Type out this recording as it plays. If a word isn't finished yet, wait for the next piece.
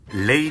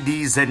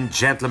Ladies and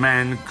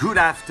gentlemen, good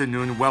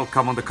afternoon.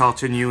 Welcome on the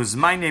Culture News.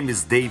 My name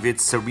is David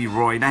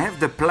Sariroy and I have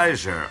the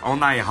pleasure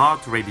on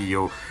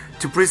iHeartRadio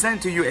to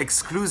present to you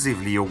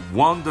exclusively a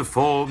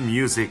wonderful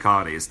music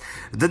artist.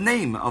 The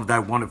name of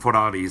that wonderful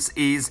artist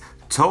is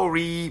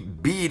Tory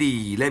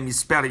Beatty. Let me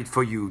spell it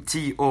for you.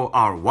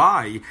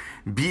 Tory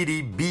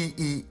Beatty,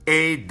 B-E-A-T-T-Y.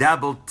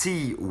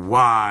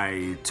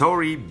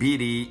 Tory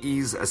Beatty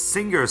is a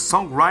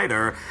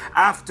singer-songwriter.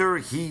 After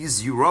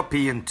his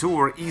European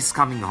tour, he's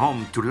coming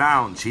home to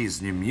launch his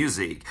new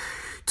music.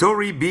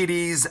 Tory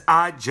Beatty's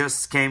I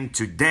Just Came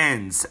to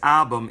Dance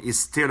album is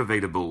still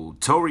available.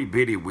 Tory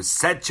Beatty will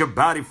set your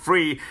body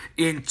free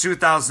in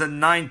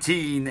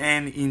 2019,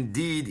 and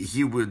indeed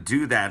he will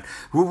do that.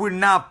 We will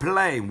now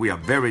play, we are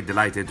very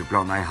delighted to play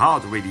on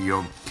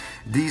iHeartRadio,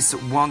 this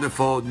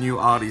wonderful new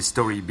artist,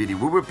 Tory Beatty.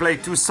 We will play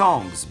two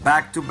songs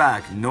back to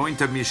back, no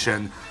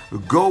intermission.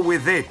 Go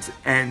With It,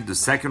 and the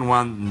second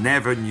one,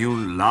 Never Knew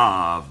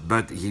Love.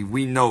 But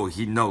we know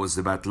he knows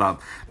about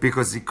love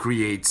because he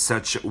creates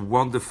such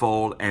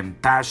wonderful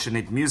and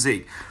passionate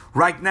music.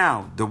 Right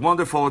now, the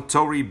wonderful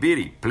Tory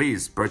Beatty.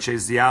 Please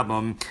purchase the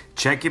album,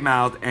 check him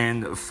out,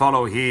 and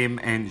follow him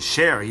and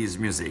share his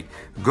music.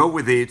 Go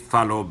With It,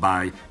 followed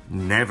by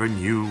Never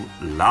Knew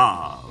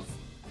Love.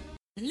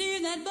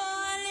 Leave that boy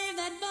alone.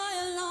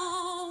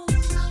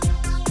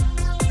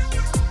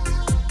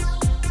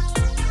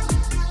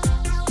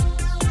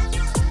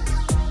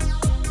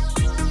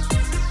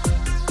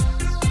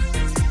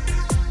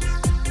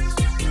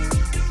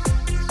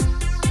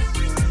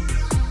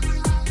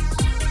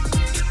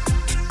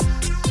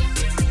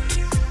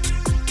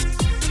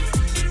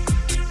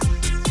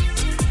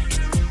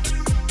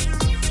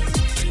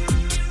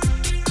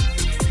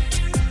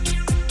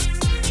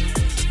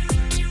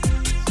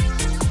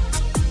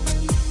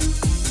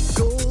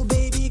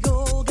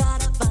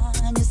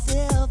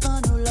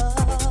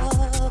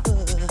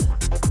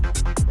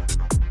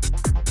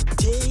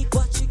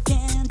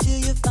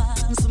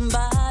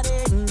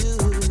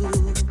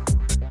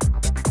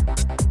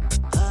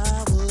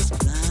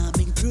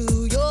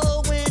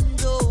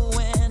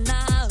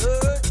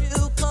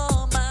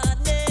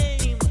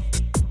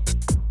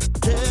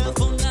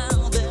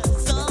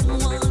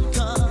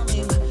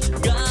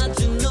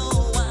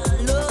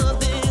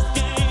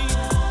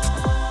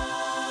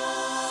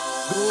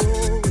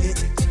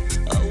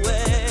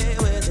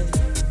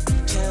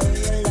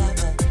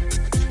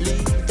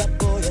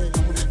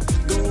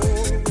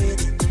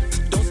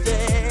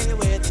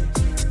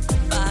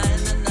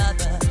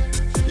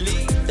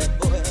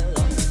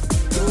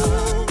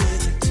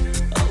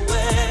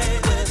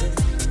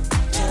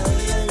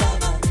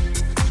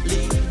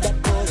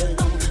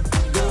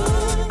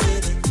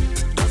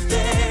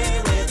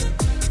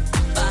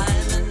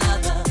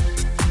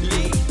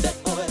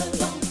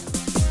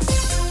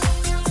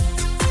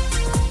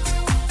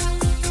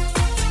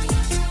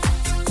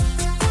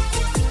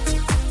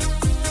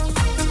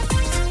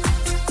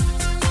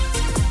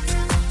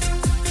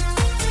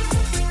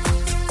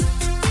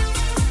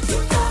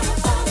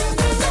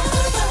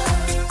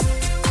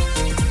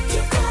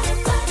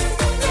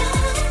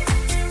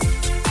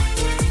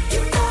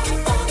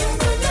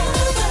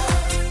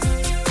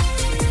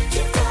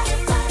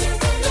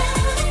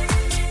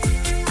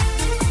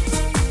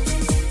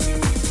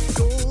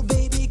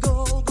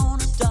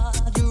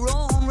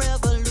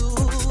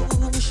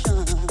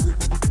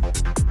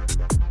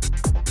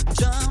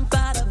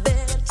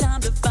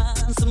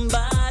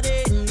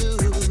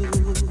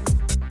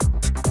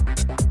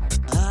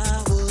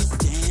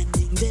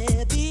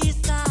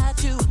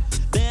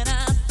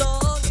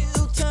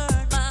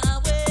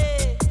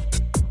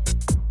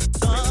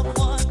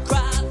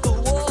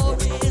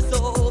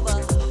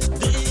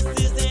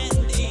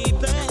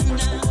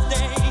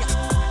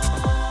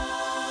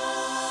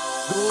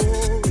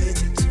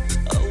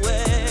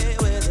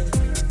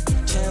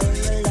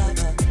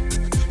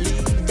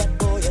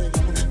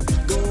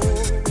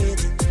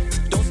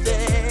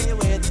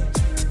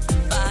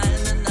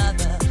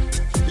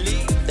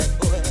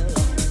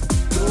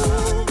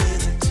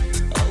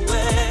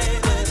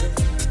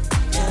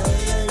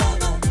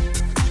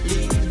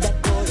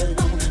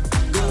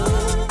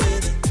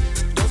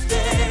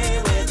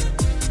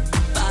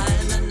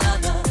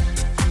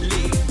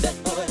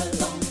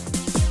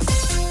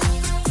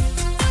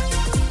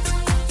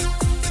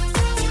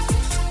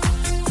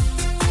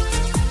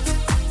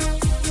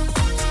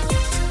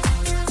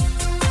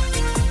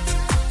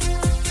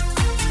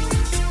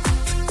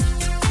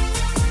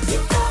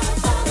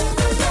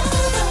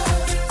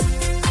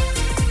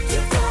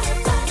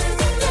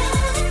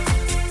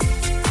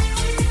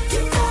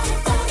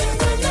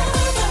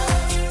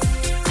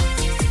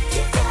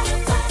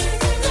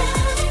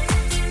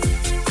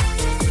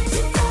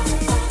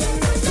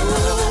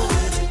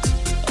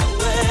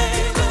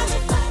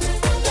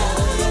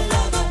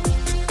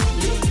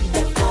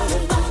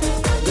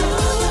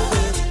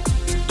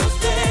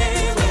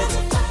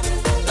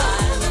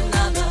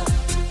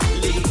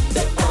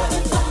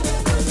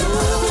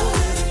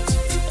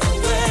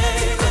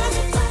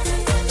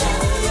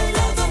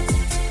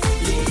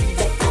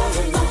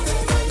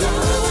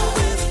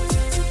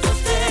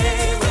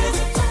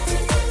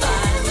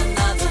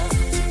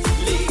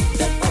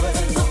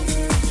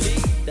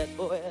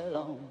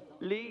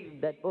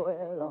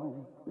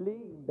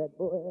 Leave that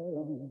boy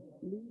alone.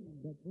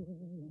 Leave that boy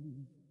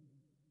alone.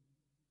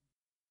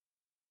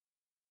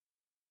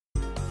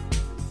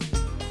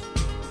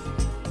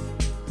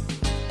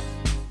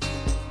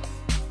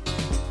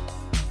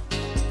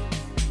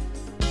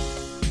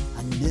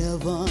 I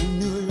never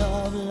knew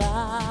love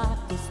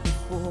like this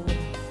before.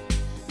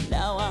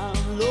 Now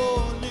I'm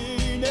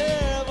lonely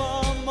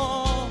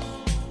nevermore.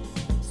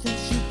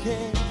 Since you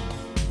came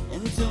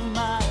into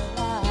my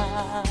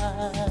life,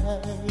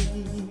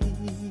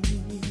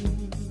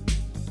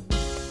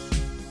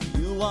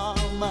 you are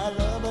my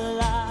love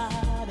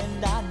light,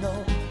 and I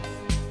know,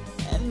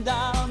 and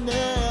I'll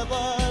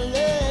never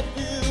let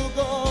you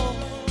go.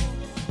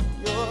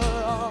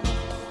 You're all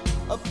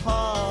a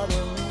part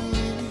of me.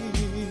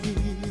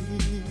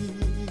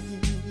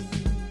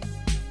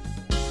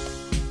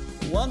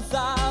 Once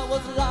I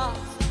was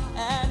lost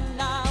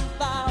and I'm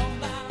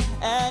found,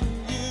 and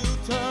you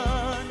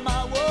turned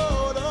my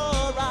world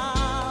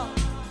around.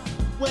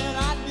 When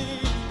I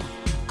need,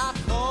 I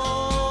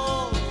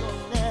call your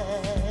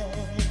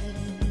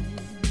name.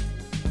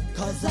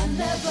 'Cause I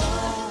never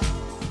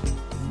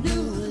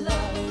knew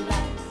love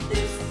like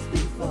this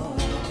before.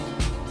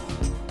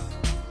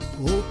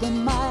 Open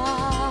my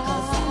eyes.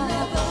 'Cause I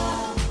never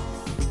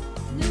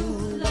knew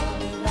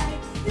love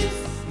like this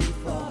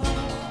before.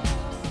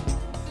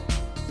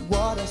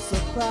 What a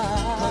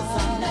surprise. 'Cause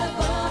I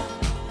never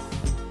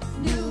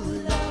knew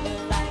love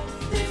like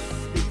this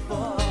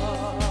before.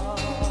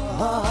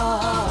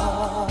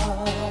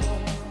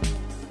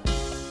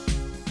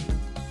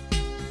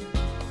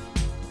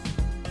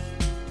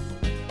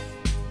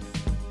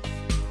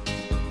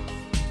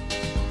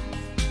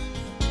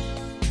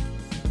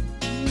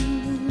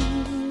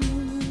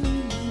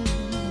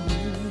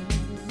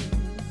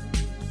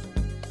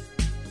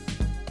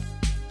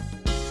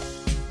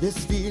 This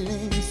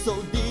feeling so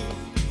deep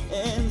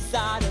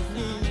inside of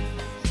me,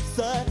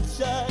 such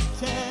a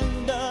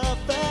tender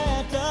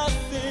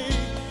fantasy.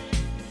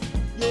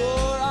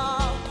 You're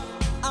all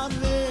I'm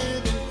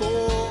living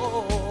for.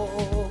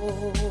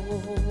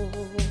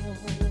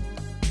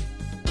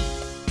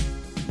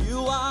 You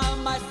are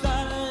my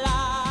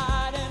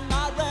sunlight and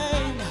my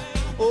rain.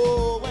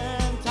 Oh,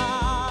 when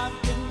time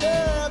can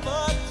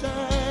never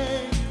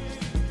change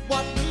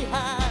what we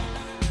had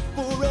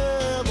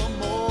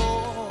forevermore.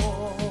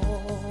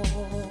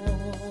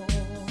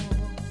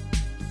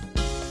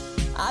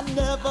 I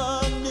never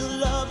knew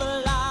love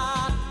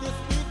like this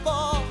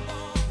before.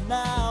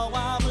 Now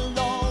I'm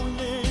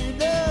lonely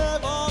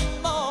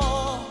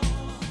nevermore.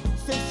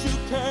 Since you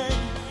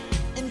came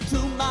into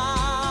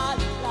my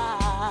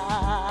life.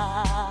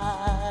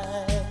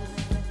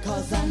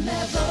 'Cause I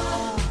never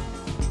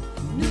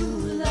knew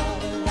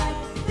love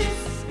like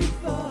this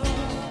before.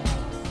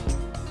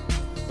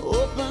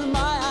 Open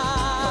my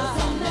eyes. 'Cause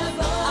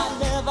I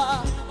never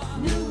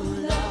knew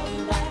love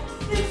like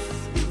this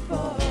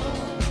before.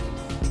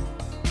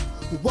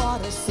 What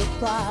a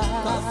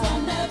surprise. 'Cause I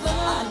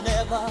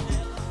never